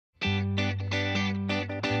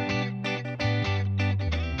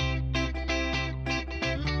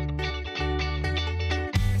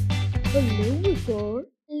Hello, Miss.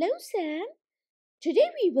 Hello, Sam. Today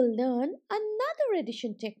we will learn another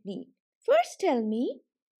addition technique. First, tell me,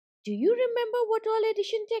 do you remember what all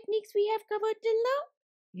addition techniques we have covered till now?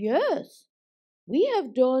 Yes, we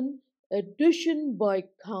have done addition by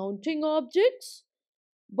counting objects,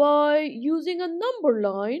 by using a number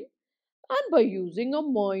line, and by using a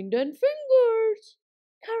mind and fingers.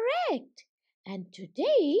 Correct. And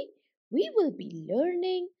today we will be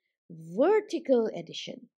learning vertical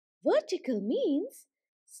addition. Vertical means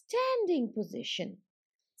standing position.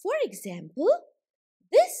 For example,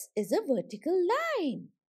 this is a vertical line.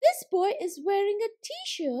 This boy is wearing a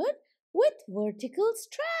t-shirt with vertical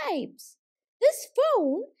stripes. This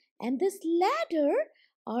phone and this ladder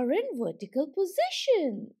are in vertical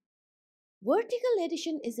position. Vertical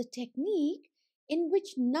addition is a technique in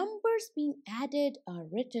which numbers being added are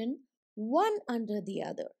written one under the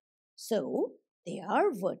other. So they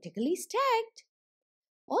are vertically stacked.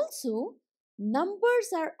 Also,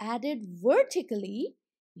 numbers are added vertically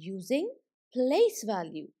using place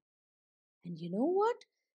value. And you know what?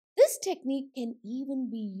 This technique can even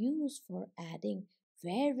be used for adding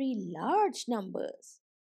very large numbers.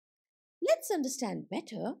 Let's understand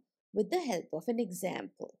better with the help of an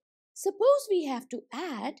example. Suppose we have to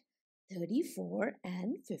add 34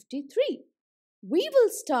 and 53. We will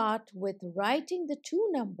start with writing the two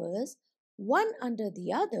numbers one under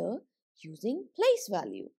the other using place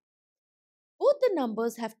value. Both the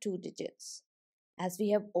numbers have two digits. As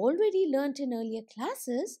we have already learnt in earlier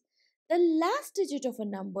classes, the last digit of a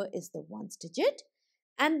number is the ones digit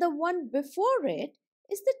and the one before it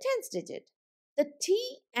is the tens digit. The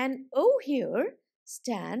T and O here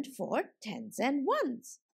stand for tens and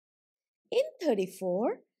ones. In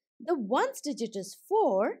 34, the ones digit is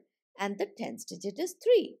 4 and the tens digit is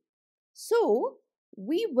 3. So,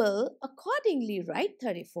 we will accordingly write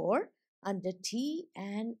 34 under T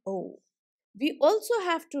and O. We also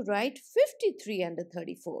have to write 53 under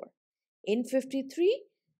 34. In 53,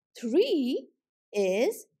 3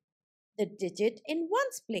 is the digit in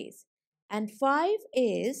ones place and 5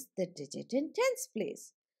 is the digit in tens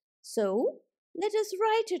place. So, let us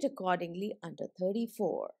write it accordingly under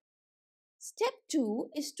 34. Step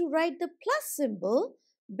 2 is to write the plus symbol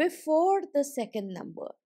before the second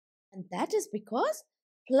number. And that is because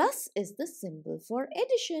plus is the symbol for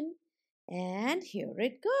addition. And here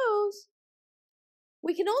it goes.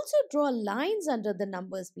 We can also draw lines under the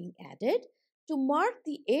numbers being added to mark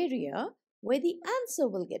the area where the answer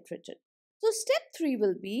will get written. So step 3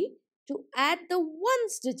 will be to add the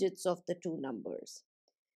ones digits of the two numbers.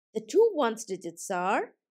 The two ones digits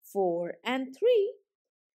are 4 and 3.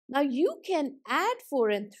 Now you can add 4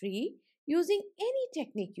 and 3 using any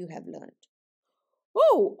technique you have learned.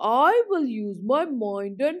 Oh, I will use my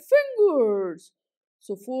mind and fingers.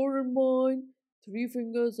 So 4 in mind, 3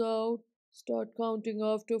 fingers out, start counting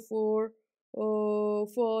after 4,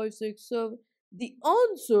 5, 6, 7. The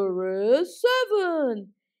answer is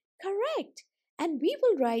 7. Correct. And we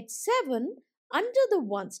will write 7 under the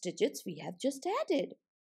ones digits we have just added.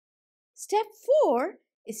 Step 4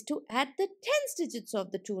 is to add the tens digits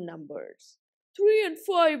of the two numbers. 3 and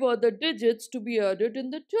 5 are the digits to be added in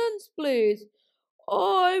the tens place.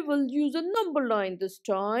 I will use a number line this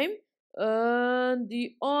time, and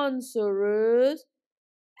the answer is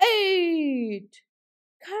 8.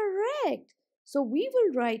 Correct. So we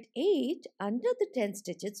will write 8 under the tens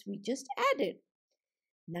digits we just added.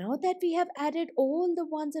 Now that we have added all the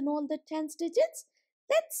ones and all the tens digits,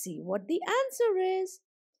 let's see what the answer is.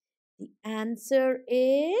 The answer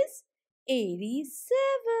is 87.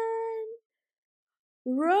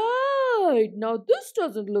 Right, now this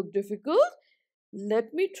doesn't look difficult.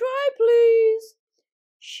 Let me try, please.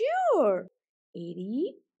 Sure.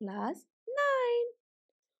 80 plus 9.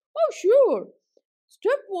 Oh, sure.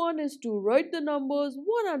 Step 1 is to write the numbers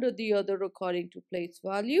one under the other according to place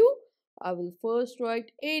value. I will first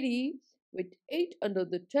write 80 with 8 under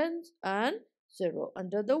the tens and 0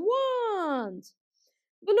 under the ones.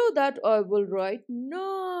 Below that, I will write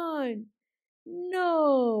 9.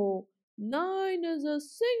 No, 9 is a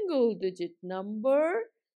single digit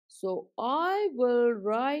number, so I will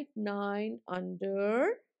write 9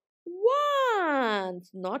 under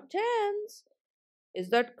ones, not tens. Is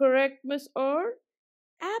that correct, Miss R?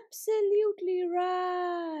 Absolutely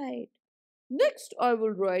right. Next, I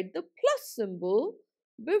will write the plus symbol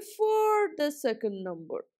before the second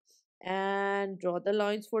number and draw the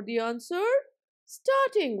lines for the answer,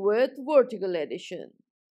 starting with vertical addition.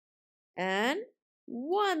 And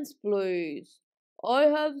ones, please. I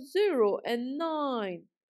have 0 and 9.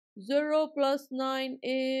 0 plus 9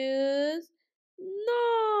 is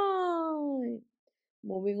 9.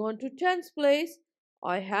 Moving on to tens place,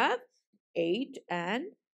 I have 8 and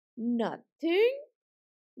nothing?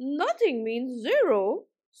 Nothing means 0.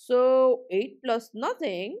 So 8 plus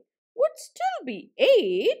nothing would still be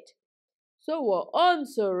 8. So our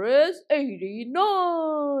answer is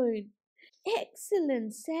 89.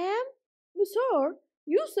 Excellent, Sam. Miss R,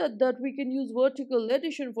 you said that we can use vertical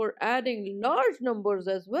addition for adding large numbers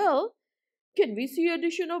as well. Can we see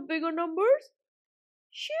addition of bigger numbers?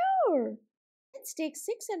 Sure. Let's take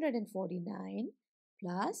 649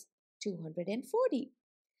 plus 240.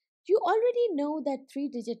 You already know that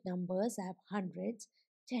three-digit numbers have hundreds,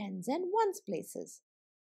 tens, and ones places.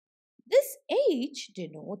 This H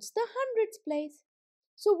denotes the hundreds place.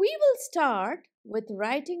 So we will start with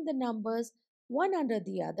writing the numbers one under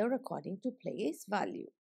the other according to place value.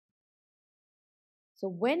 So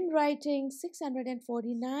when writing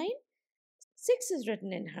 649, 6 is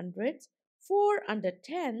written in hundreds, 4 under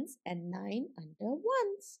tens, and 9 under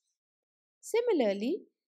ones. Similarly,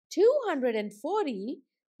 240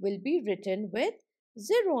 will be written with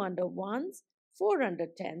 0 under ones, 4 under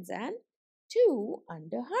tens, and 2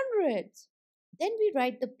 under hundreds. Then we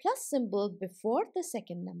write the plus symbol before the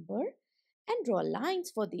second number and draw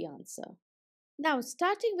lines for the answer. Now,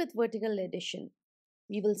 starting with vertical addition,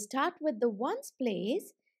 we will start with the ones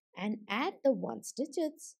place and add the ones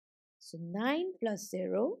digits. So 9 plus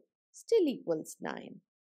 0 still equals 9.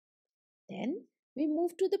 Then we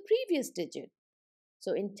move to the previous digit.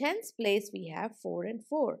 So in tens place we have 4 and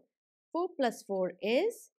 4. 4 plus 4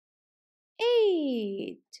 is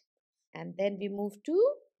 8. And then we move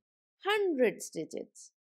to hundreds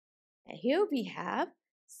digits. And here we have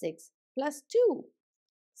 6 plus 2.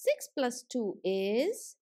 6 plus 2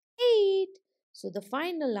 is 8. So the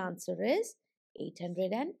final answer is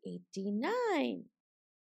 889.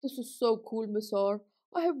 This is so cool, Miss R.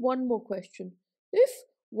 I have one more question. If,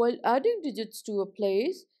 while adding digits to a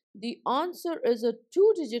place, the answer is a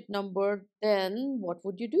two-digit number, then what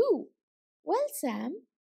would you do? Well, Sam,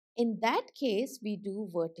 in that case, we do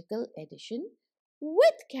vertical addition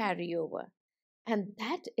with carryover. And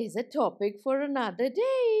that is a topic for another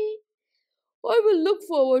day. I will look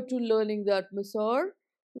forward to learning that, Miss R.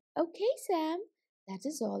 Okay, Sam, that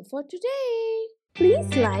is all for today.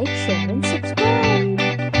 Please like, share,